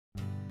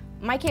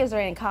My kids are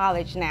in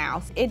college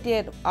now. It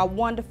did a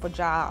wonderful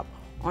job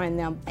on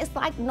them. It's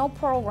like no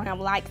program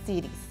like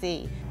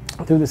CDC.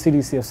 Through the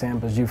CDC of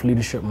Tampa's youth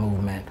leadership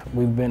movement,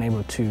 we've been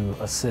able to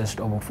assist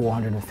over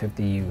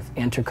 450 youth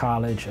enter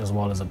college as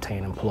well as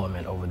obtain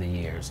employment over the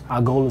years.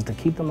 Our goal is to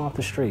keep them off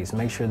the streets,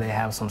 make sure they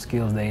have some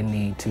skills they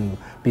need to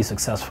be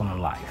successful in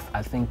life.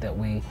 I think that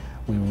we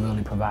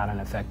really provide an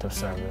effective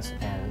service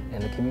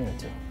in the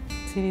community.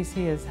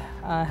 CDC has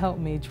helped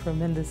me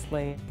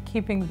tremendously,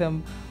 keeping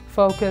them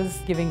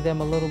focused, giving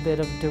them a little bit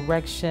of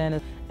direction,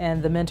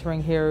 and the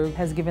mentoring here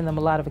has given them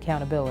a lot of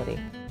accountability.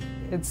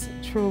 It's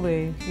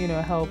truly,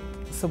 helped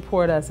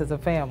support us as a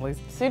family.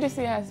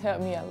 CDC has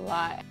helped me a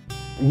lot.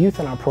 Youth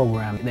in our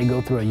program, they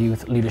go through a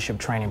youth leadership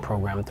training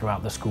program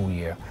throughout the school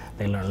year.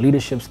 They learn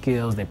leadership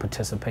skills, they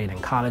participate in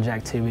college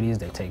activities,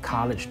 they take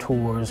college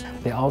tours.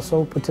 They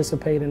also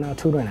participate in our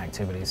tutoring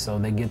activities, so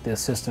they get the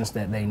assistance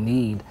that they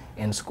need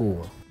in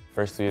school.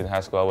 First 2 years in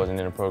high school, I wasn't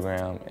in the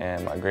program,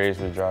 and my grades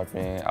were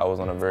dropping. I was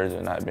on the verge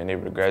of not being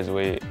able to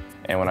graduate.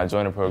 And when I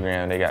joined the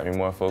program, they got me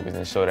more focused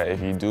and showed that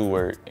if you do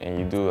work and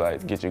you do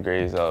get your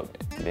grades up,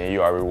 then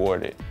you are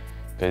rewarded.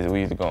 Because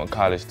we used to go on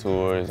college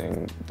tours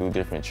and do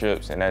different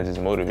trips, and that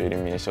just motivated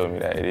me and showed me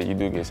that you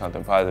do get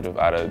something positive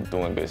out of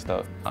doing good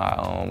stuff.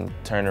 I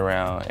turned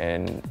around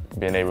and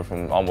being able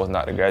from almost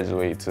not to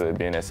graduate to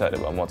being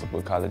accepted by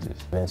multiple colleges.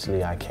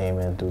 Eventually, I came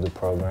in through the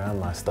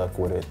program. I stuck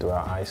with it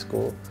throughout high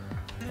school.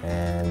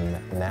 And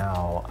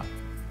now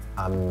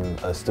I'm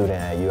a student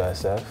at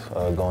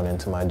USF going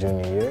into my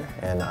junior year,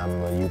 and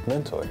I'm a youth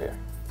mentor here.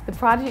 The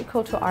Project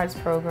Cultural Arts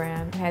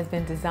program has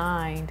been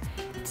designed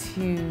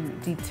to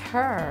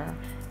deter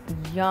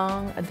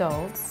young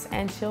adults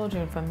and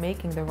children from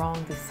making the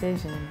wrong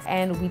decisions.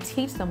 And we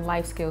teach them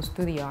life skills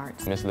through the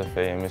arts. Mr.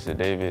 LaFay and Mr.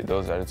 David,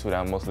 those are the 2 that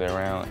I'm mostly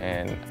around,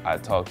 and I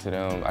talk to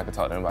them. I can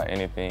talk to them about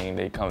anything.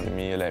 They come to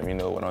me and let me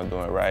know what I'm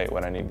doing right,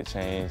 what I need to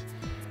change.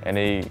 And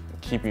they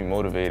keep you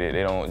motivated.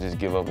 They don't just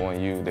give up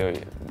on you.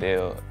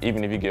 They'll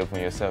even if you give up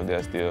on yourself,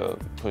 they'll still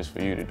push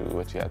for you to do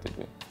what you have to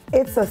do.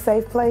 It's a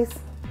safe place,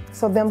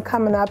 so them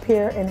coming up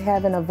here and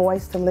having a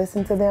voice to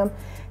listen to them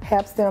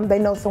helps them. They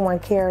know someone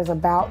cares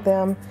about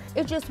them.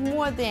 It's just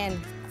more than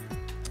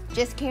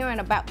just caring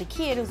about the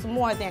kid. It's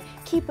more than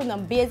keeping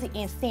them busy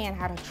and staying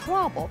out of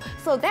trouble.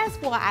 So that's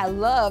why I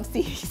love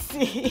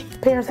CDC.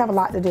 Parents have a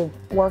lot to do,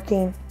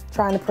 working,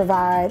 trying to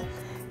provide.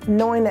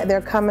 Knowing that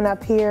they're coming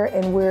up here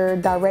and we're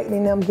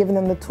directing them, giving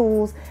them the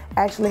tools,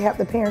 actually help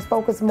the parents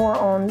focus more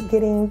on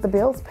getting the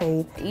bills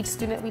paid. Each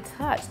student we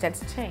touch,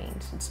 that's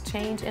change. It's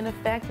change in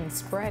effect and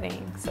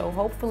spreading. So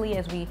hopefully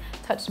as we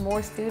touch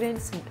more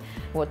students,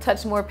 we'll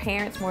touch more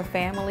parents, more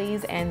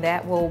families, and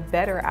that will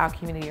better our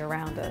community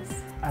around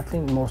us. I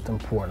think most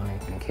importantly,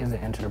 when kids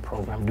that enter the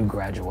program do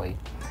graduate,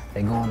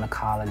 they go into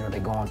college or they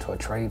go into a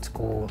trade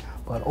school,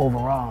 but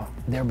overall,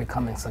 they're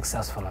becoming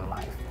successful in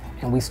life.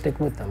 And we stick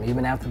with them.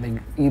 Even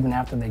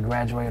after they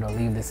graduate or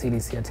leave the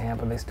CDC of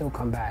Tampa, they still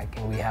come back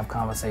and we have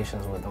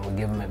conversations with them. We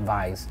give them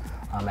advice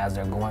as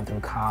they're going through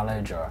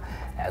college or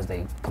as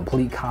they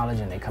complete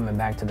college and they're coming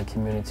back to the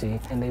community,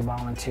 and they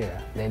volunteer,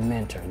 they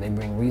mentor, they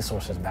bring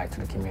resources back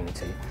to the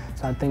community.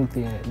 So I think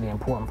the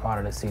important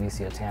part of the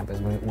CDC of Tampa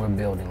is we're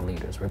building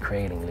leaders, we're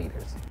creating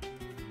leaders.